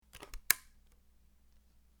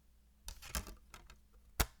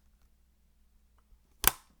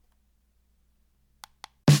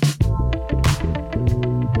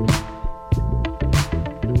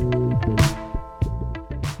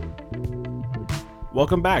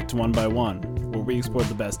Welcome back to One by One, where we explore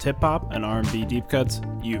the best hip-hop and R&B deep cuts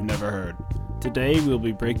you've never heard. Today we'll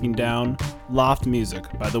be breaking down Loft Music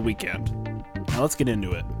by The Weeknd. Now let's get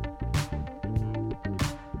into it.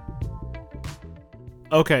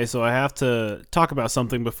 Okay, so I have to talk about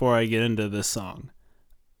something before I get into this song.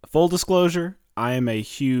 Full disclosure, I am a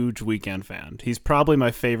huge Weeknd fan. He's probably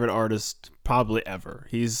my favorite artist probably ever.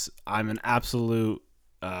 I'm an absolute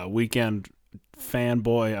Weeknd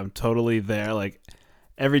fanboy. I'm totally there. Like,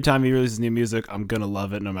 every time he releases new music, I'm gonna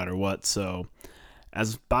love it no matter what. So,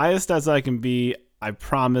 as biased as I can be, I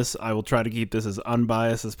promise I will try to keep this as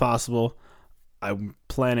unbiased as possible. I'm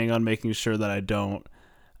planning on making sure that I don't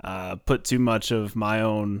put too much of my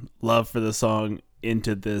own love for the song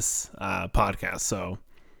into this podcast. So,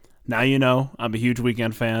 now you know, I'm a huge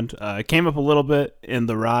Weeknd fan. It came up a little bit in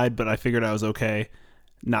the ride, but I figured I was okay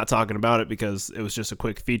not talking about it because it was just a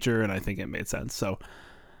quick feature and I think it made sense. So,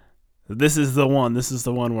 this is the one. This is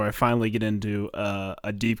the one where I finally get into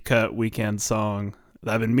a deep cut Weeknd song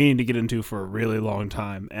that I've been meaning to get into for a really long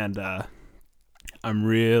time, and I'm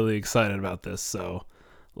really excited about this. So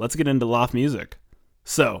let's get into Loft Music.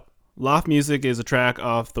 So Loft Music is a track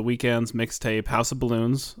off The Weeknd's mixtape House of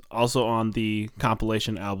Balloons, also on the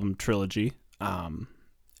compilation album Trilogy.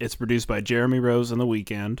 It's produced by Jeremy Rose and The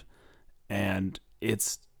Weeknd, and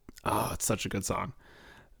it's such a good song.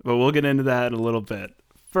 But we'll get into that in a little bit.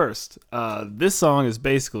 First, this song is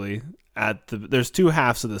basically there's two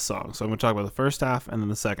halves of this song. So I'm going to talk about the first half and then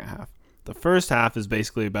the second half. The first half is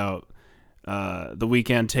basically about The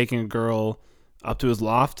Weeknd taking a girl up to his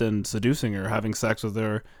loft and seducing her, having sex with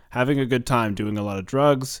her, having a good time, doing a lot of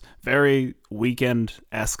drugs, very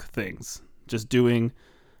Weeknd-esque things. Just having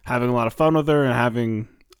a lot of fun with her and having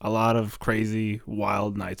a lot of crazy,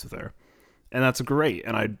 wild nights with her. And that's great,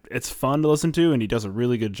 and it's fun to listen to, and he does a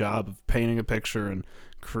really good job of painting a picture and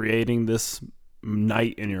creating this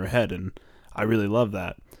night in your head, and I really love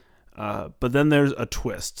that. But then there's a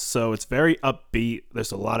twist, so it's very upbeat.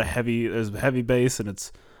 There's heavy bass, and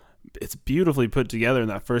it's beautifully put together in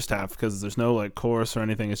that first half because there's no like chorus or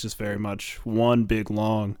anything. It's just very much one big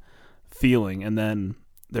long feeling, and then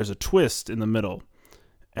there's a twist in the middle,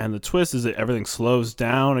 and the twist is that everything slows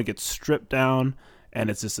down, it gets stripped down. And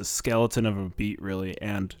it's just a skeleton of a beat, really.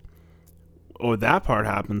 And when that part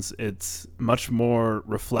happens, it's much more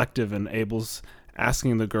reflective, and Abel's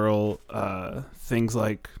asking the girl things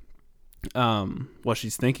like what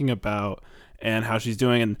she's thinking about and how she's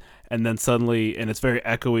doing. And then suddenly, and it's very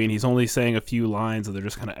echoey, and he's only saying a few lines, and they're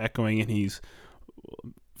just kind of echoing, and he's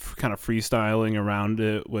kind of freestyling around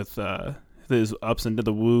it with his ups and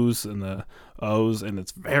the woos and the ohs. And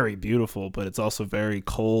it's very beautiful, but it's also very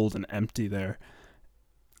cold and empty there.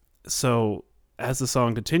 So as the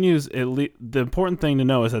song continues, the important thing to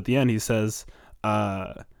know is at the end he says,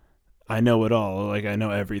 I know it all, like I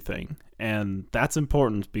know everything. And that's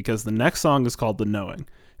important because the next song is called The Knowing.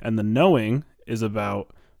 And The Knowing is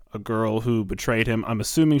about a girl who betrayed him. I'm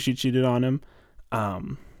assuming she cheated on him,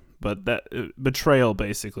 but that betrayal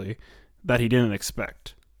basically that he didn't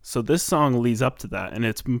expect. So this song leads up to that, and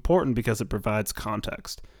it's important because it provides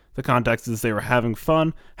context. The context is they were having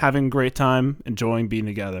fun, having a great time, enjoying being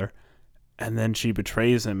together, and then she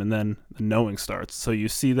betrays him, and then the knowing starts. So you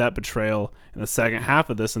see that betrayal in the second half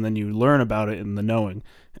of this, and then you learn about it in the knowing.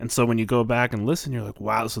 And so when you go back and listen, you're like,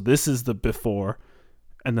 wow, so this is the before,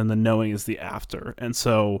 and then the knowing is the after. And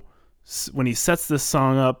so when he sets this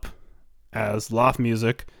song up as Loft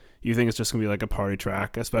Music, you think it's just going to be like a party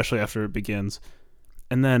track, especially after it begins.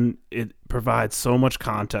 And then it provides so much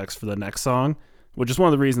context for the next song, which is one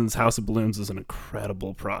of the reasons House of Balloons is an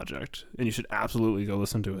incredible project, and you should absolutely go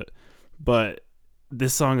listen to it. But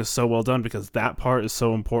this song is so well done because that part is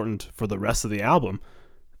so important for the rest of the album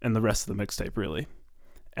and the rest of the mixtape, really.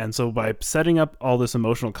 And so by setting up all this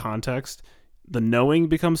emotional context, the knowing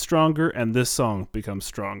becomes stronger and this song becomes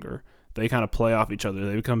stronger. They kind of play off each other.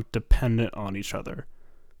 They become dependent on each other.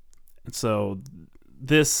 And so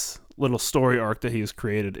this little story arc that he has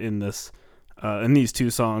created in these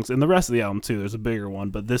two songs, and the rest of the album too, there's a bigger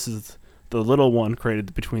one, but this is the little one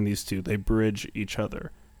created between these two. They bridge each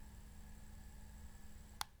other.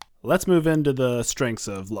 Let's move into the strengths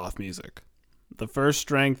of Loft Music. The first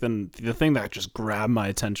strength, and the thing that just grabbed my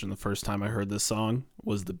attention the first time I heard this song,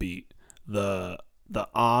 was the beat. The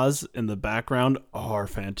ahs in the background are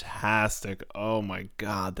fantastic. Oh my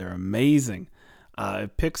god, they're amazing.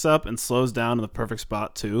 It picks up and slows down in the perfect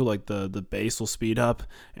spot too. Like the bass will speed up,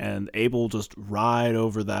 and Abel just ride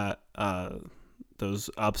over that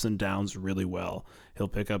those ups and downs really well. He'll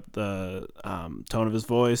pick up the tone of his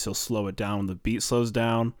voice. He'll slow it down when the beat slows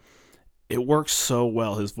down. It works so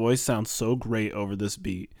well. His voice sounds so great over this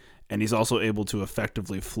beat, and he's also able to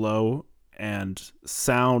effectively flow and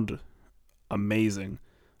sound amazing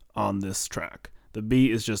on this track. The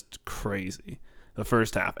beat is just crazy, the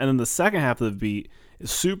first half. And then the second half of the beat is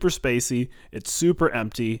super spacey, it's super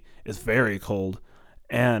empty, it's very cold,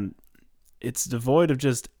 and it's devoid of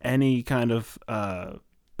just any kind of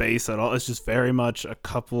bass at all. It's just very much a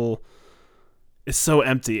couple. It's so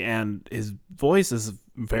empty, and his voice is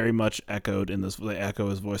very much echoed in this. They echo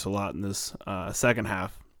his voice a lot in this second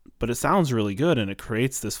half, but it sounds really good, and it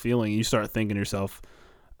creates this feeling. You start thinking to yourself,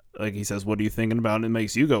 like he says, "What are you thinking about?" And it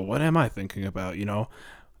makes you go, "What am I thinking about?" You know,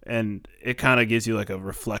 and it kind of gives you like a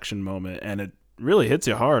reflection moment, and it really hits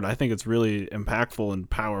you hard. I think it's really impactful and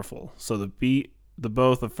powerful. So the beat,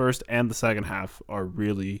 both the first and the second half are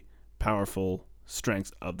really powerful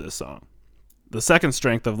strengths of this song. The second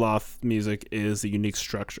strength of Loft music is the unique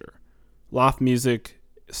structure. Loft music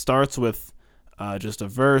starts with just a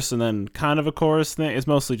verse and then kind of a chorus thing. It's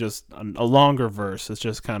mostly just a longer verse. It's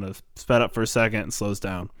just kind of sped up for a second and slows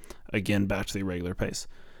down again back to the regular pace.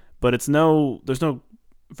 But there's no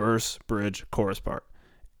verse, bridge, chorus part.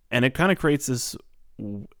 And it kind of creates this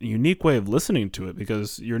unique way of listening to it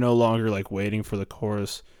because you're no longer like waiting for the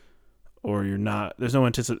chorus, or you're not. There's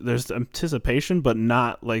anticipation, but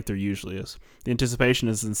not like there usually is. The anticipation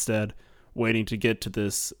is instead waiting to get to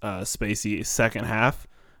this spacey second half,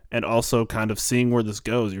 and also kind of seeing where this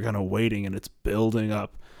goes. You're kind of waiting, and it's building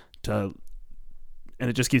up to, and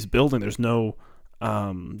it just keeps building. There's no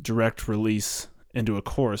direct release into a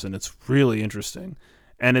chorus, and it's really interesting.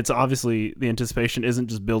 And it's obviously the anticipation isn't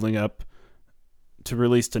just building up to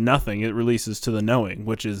release to nothing. It releases to the knowing,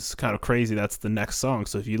 which is kind of crazy. That's the next song.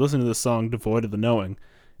 So if you listen to this song devoid of the knowing,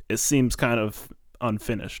 it seems kind of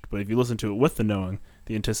unfinished. But if you listen to it with the knowing,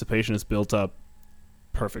 the anticipation is built up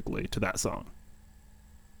perfectly to that song.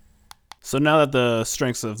 So now that the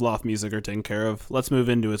strengths of Loft music are taken care of, let's move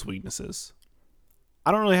into its weaknesses.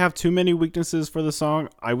 I don't really have too many weaknesses for the song.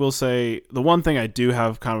 I will say the one thing I do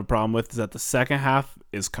have kind of a problem with is that the second half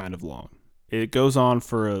is kind of long. It goes on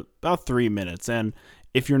for about 3 minutes, and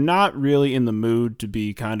if you're not really in the mood to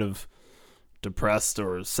be kind of depressed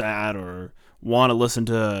or sad or want to listen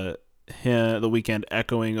to The Weeknd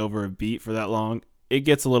echoing over a beat for that long, it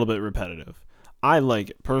gets a little bit repetitive. I like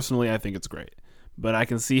it. Personally, I think it's great, but I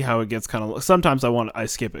can see how it gets kind of... Sometimes I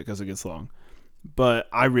skip it because it gets long, but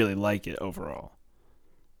I really like it overall.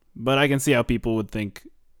 But I can see how people would think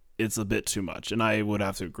it's a bit too much, and I would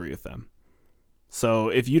have to agree with them. So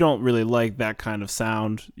if you don't really like that kind of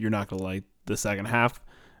sound, you're not going to like the second half.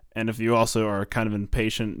 And if you also are kind of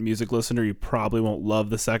impatient music listener, you probably won't love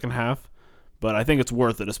the second half. But I think it's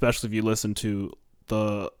worth it, especially if you listen to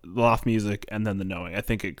the Loft music and then the knowing. I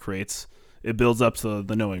think it builds up to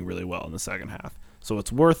the knowing really well in the second half. So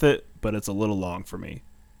it's worth it, but it's a little long for me.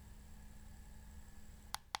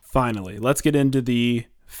 Finally, let's get into the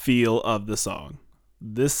feel of the song.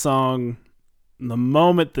 This song, the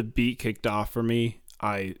moment the beat kicked off for me,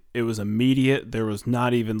 it was immediate. There was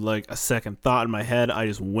not even like a second thought in my head. I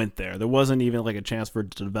just went there. There wasn't even like a chance for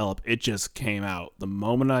it to develop. It just came out. The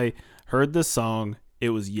moment I heard this song, it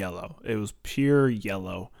was yellow. It was pure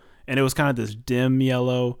yellow. And it was kind of this dim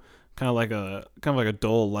yellow, kind of like a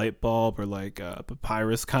dull light bulb or like a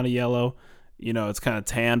papyrus kind of yellow. You know, it's kind of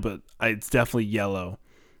tan, but it's definitely yellow.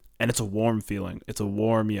 And it's a warm feeling. It's a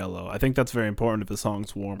warm yellow. I think that's very important if a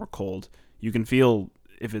song's warm or cold. You can feel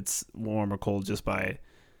if it's warm or cold just by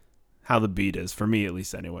how the beat is, for me at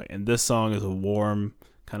least anyway. And this song is a warm,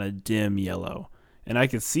 kind of dim yellow. And I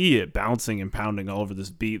can see it bouncing and pounding all over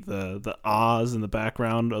this beat. The ahs in the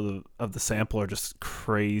background of the sample are just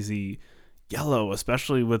crazy yellow,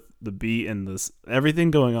 especially with the beat and this.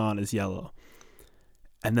 Everything going on is yellow.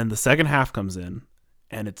 And then the second half comes in,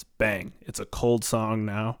 and it's bang. It's a cold song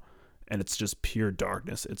now. And it's just pure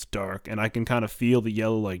darkness. It's dark. And I can kind of feel the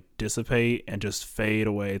yellow like dissipate and just fade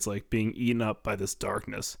away. It's like being eaten up by this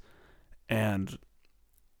darkness. And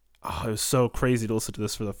it was so crazy to listen to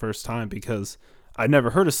this for the first time because I'd never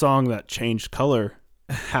heard a song that changed color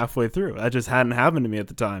halfway through. That just hadn't happened to me at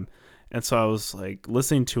the time. And so I was like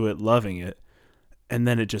listening to it, loving it. And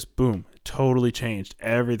then it just, boom, totally changed.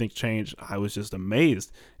 Everything changed. I was just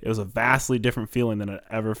amazed. It was a vastly different feeling than I'd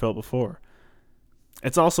ever felt before.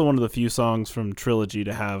 It's also one of the few songs from Trilogy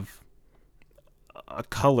to have a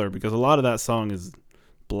color because a lot of that song is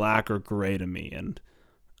black or gray to me, and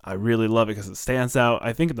I really love it because it stands out.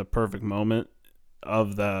 I think at the perfect moment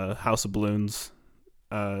of the House of Balloons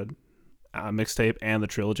mixtape and the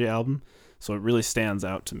Trilogy album, so it really stands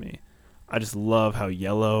out to me. I just love how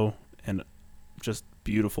yellow and just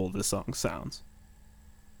beautiful this song sounds.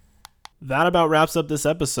 That about wraps up this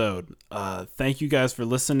episode. Thank you guys for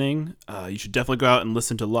listening. You should definitely go out and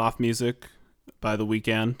listen to Loft music by The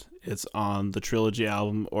Weeknd. It's on the Trilogy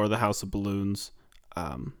album or the House of Balloons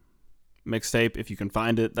mixtape, if you can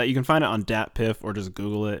find it. That you can find it on DatPiff or just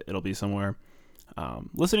Google it. It'll be somewhere.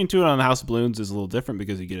 Listening to it on the House of Balloons is a little different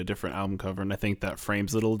because you get a different album cover, and I think that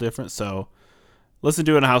frames it a little different. So listen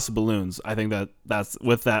to it in a House of Balloons. I think that's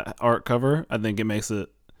with that art cover, I think it makes it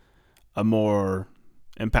a more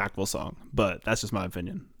impactful song, but that's just my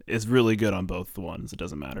opinion. It's really good on both the ones. It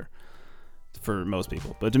doesn't matter for most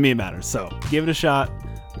people, but to me it matters. So give it a shot.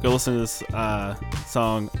 Go listen to this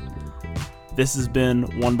song. This has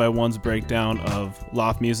been One by One's breakdown of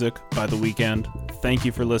Loft music by The Weeknd. Thank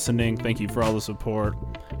you for listening. Thank you for all the support.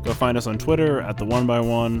 Go find us on Twitter at the One by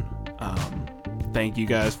One. Thank you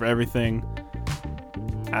guys for everything.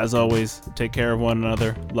 As always, take care of one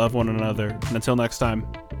another, love one another, and until next time,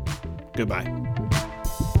 goodbye.